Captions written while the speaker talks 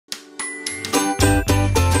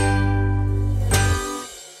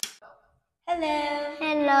Hello.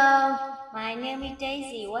 Hello. My name is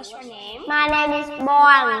Daisy. What's your name? My name is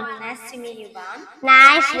Bon. Nice to meet you, Bon.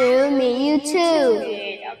 Nice to meet you too.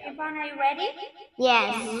 Good. Okay, Bon, are you ready?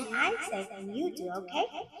 Yes. I say and you do, okay?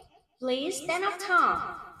 Please stand up tall.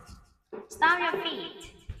 Stomp your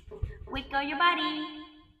feet. Wiggle your body.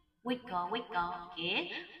 Wiggle, wiggle. Good.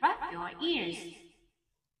 Rub your ears.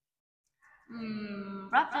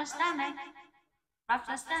 Rub your stomach. Rub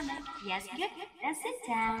your stomach. Yes, good. Then sit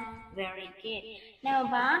down. Very good. Now,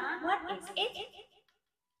 Bon, what is it?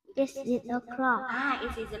 This is a clock.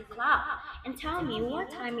 It is a clock. And tell me, what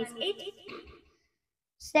time is it?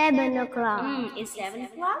 7 o'clock. It's 7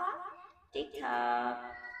 o'clock. Tick tock.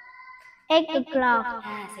 8 o'clock.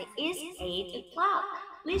 Say it's 8 o'clock.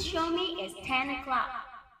 Please show me it's 10 o'clock.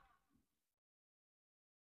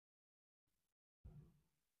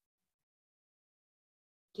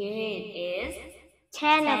 Good. It's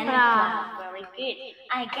 10 o'clock. Very good.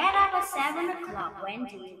 I get up at 7 o'clock. When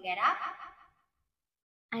do you get up?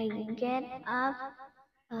 I get up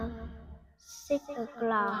at 6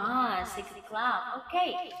 o'clock. 6 o'clock.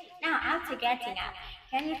 Okay. Now, after getting up,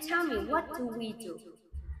 can you tell me what do we do?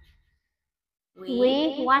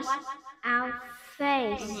 We wash our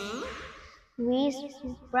face. We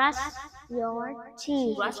brush your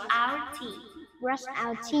teeth. Brush our teeth. Brush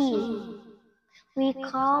our teeth. We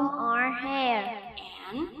comb our hair.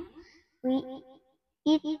 And we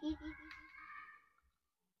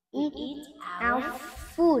eat our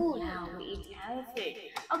food. Now we eat our food.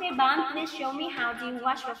 Okay, Bon, please show me how do you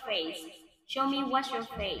wash your face. Show me wash your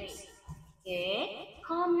face. Good.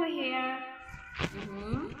 Comb your hair.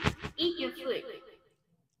 Eat your food.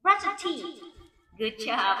 Brush your teeth. Good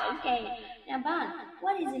job. Okay. Now, Bon,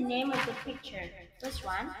 what is the name of the picture? Which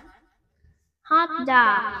one? Hot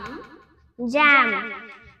dog. Jam.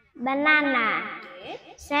 Banana.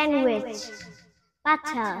 Sandwich.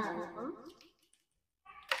 Butter.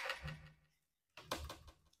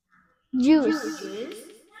 Juice.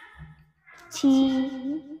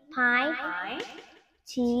 Tea. Pie.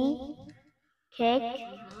 Tea. Cake.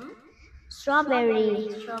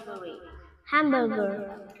 Strawberry.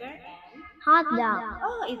 Hamburger. Hot dog.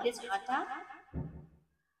 Oh, is this hot dog?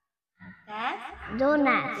 That's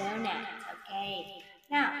Donut. Okay.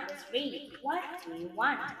 Now, let's read. What do you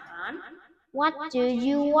want, Bon? What do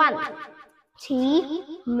you want? Tea,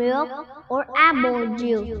 milk, or apple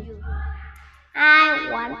juice? I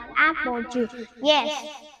want apple juice.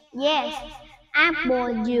 Yes,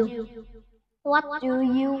 apple juice. What do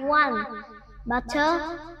you want?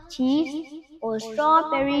 Butter, cheese, or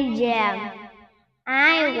strawberry jam?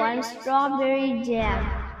 I want strawberry jam.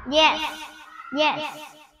 Yes,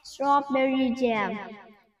 strawberry jam.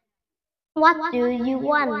 What do you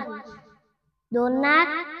want? Donut,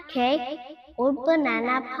 cake, or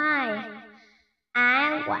banana pie?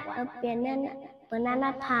 I want a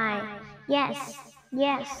banana pie. Yes,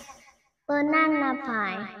 banana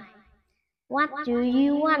pie. What do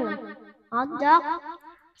you want? Hot dog,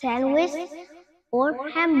 sandwich, or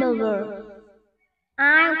hamburger?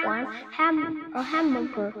 I want a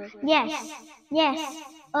hamburger. Yes,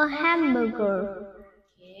 a hamburger.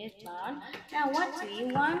 Yes, Bon. Now, what do you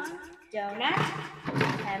want? Donut,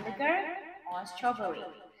 hamburger, or strawberry?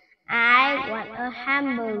 I want a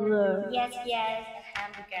hamburger. Yes, a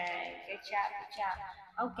hamburger. Good job.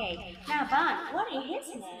 Okay. Now, Bon, what is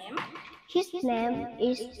his name?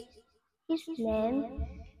 His name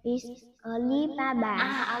is Alibaba.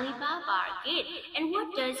 Alibaba. Good. And what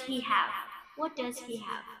does he have?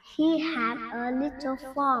 He has a little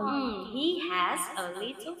farm. He has a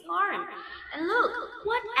little farm. And look,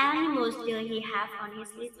 what animals does he have on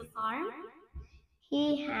his little farm?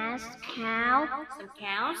 He has cow, some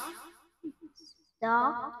cows,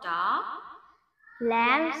 dog,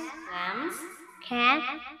 lambs, cat,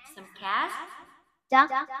 some cats,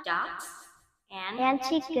 ducks, and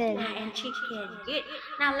chicken. Good.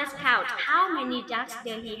 Now let's count. How many ducks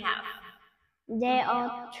does he have? There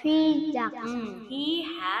are 3 ducks. He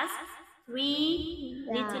has 3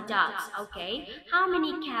 little ducks. Okay. How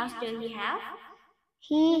many cows does he have?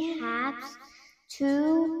 He has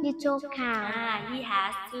 2 little cows. He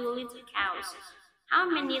has 2 little cows. How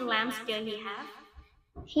many lambs does he have?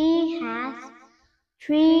 He has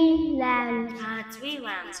 3 lambs. 3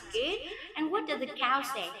 lambs. Good. And what does the cow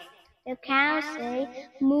say? The cow say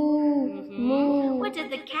moo, moo. What does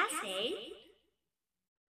the cat say?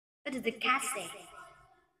 What does the cat say?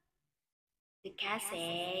 The cat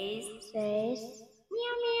says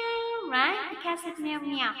meow meow, right? The cat says meow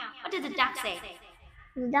meow. What does the duck say?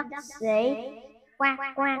 The duck say quack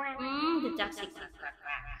quack. The duck say quack quack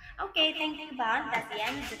quack. Okay, thank you, Bon. That's the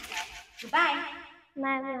end of the test. Goodbye.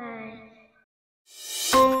 Bye bye.